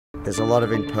There's a lot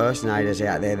of impersonators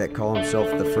out there that call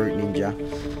themselves the Fruit Ninja.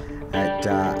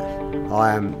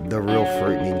 I am the real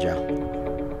Fruit Ninja.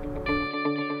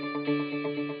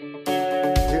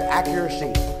 Through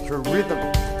accuracy, through rhythm,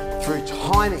 through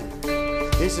timing.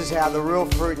 This is how the real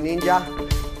Fruit Ninja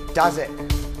does it.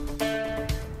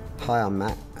 Hi, I'm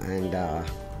Matt, and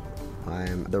I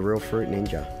am the real Fruit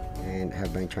Ninja and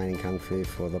have been training Kung Fu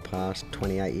for the past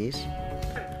 28 years.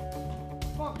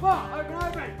 Open,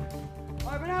 open!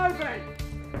 Open, open!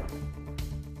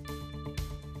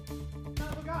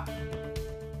 Look up!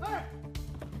 Hey!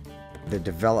 The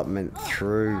development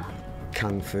through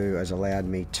Kung Fu has allowed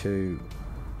me to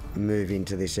move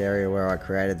into this area where I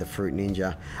created the Fruit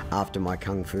Ninja after my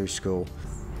Kung Fu school.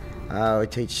 I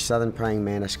teach Southern Praying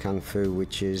Mantis Kung Fu,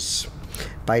 which is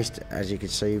based, as you can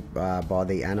see, by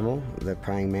the animal, the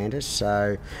praying mantis.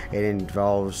 So it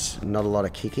involves not a lot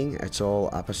of kicking, it's all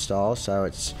upper style, so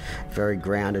it's very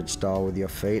grounded style with your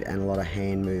feet and a lot of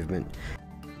hand movement.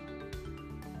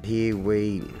 Here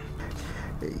we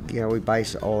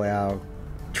base all our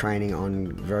training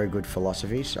on very good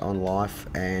philosophies on life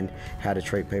and how to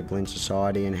treat people in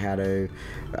society and how to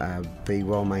be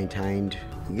well maintained.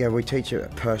 Yeah, we teach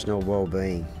personal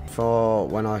well-being. For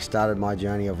when I started my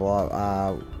journey of life,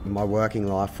 my working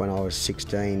life when I was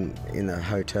 16 in the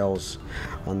hotels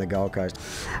on the Gold Coast,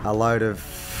 a load of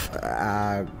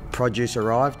produce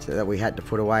arrived that we had to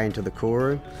put away into the cool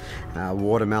room.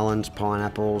 Watermelons,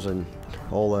 pineapples and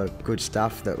all the good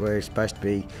stuff that we're supposed to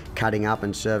be cutting up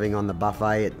and serving on the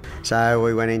buffet. So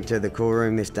we went into the cool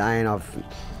room this day and I've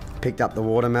picked up the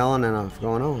watermelon and I've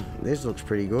gone, oh, this looks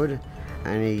pretty good.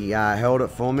 And he held it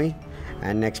for me,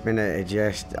 and next minute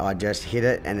I just hit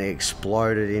it and it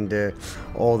exploded into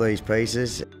all these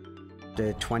pieces.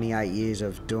 After 28 years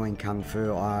of doing Kung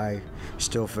Fu, I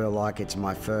still feel like it's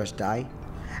my first day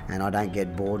and I don't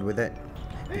get bored with it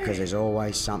because there's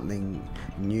always something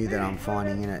new that I'm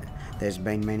finding in it. There's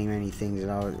been many things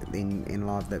that in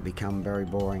life that become very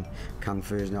boring. Kung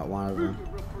Fu is not one of them.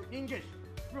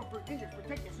 Real Fruit Ninjas,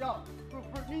 protect yourself. Real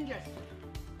Fruit Ninjas.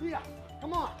 Yeah,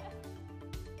 come on.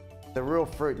 The real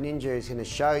Fruit Ninja is going to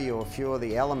show you a few of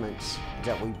the elements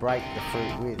that we break the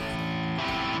fruit with.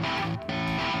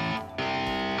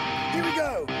 Here we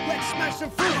go. Let's smash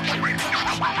some fruit.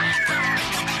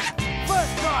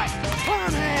 First strike,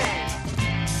 palm hand.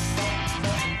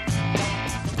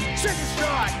 Second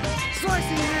strike,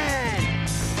 slicing hand.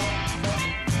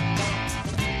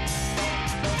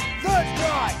 Third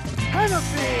strike, hammer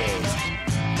fist.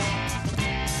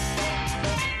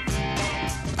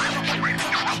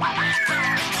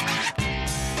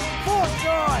 Fourth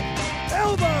strike,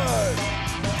 elbow.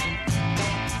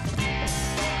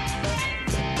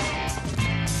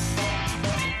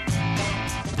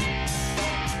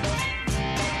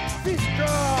 Fifth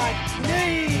strike,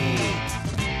 knee.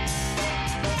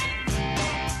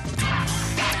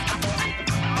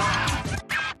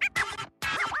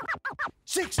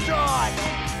 Sixth strike,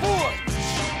 foot.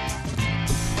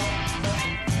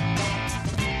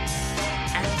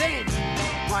 And then,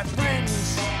 my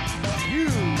friends, you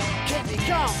can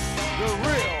become the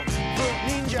real Fruit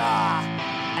Ninja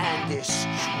and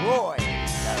destroy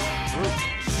the fruit.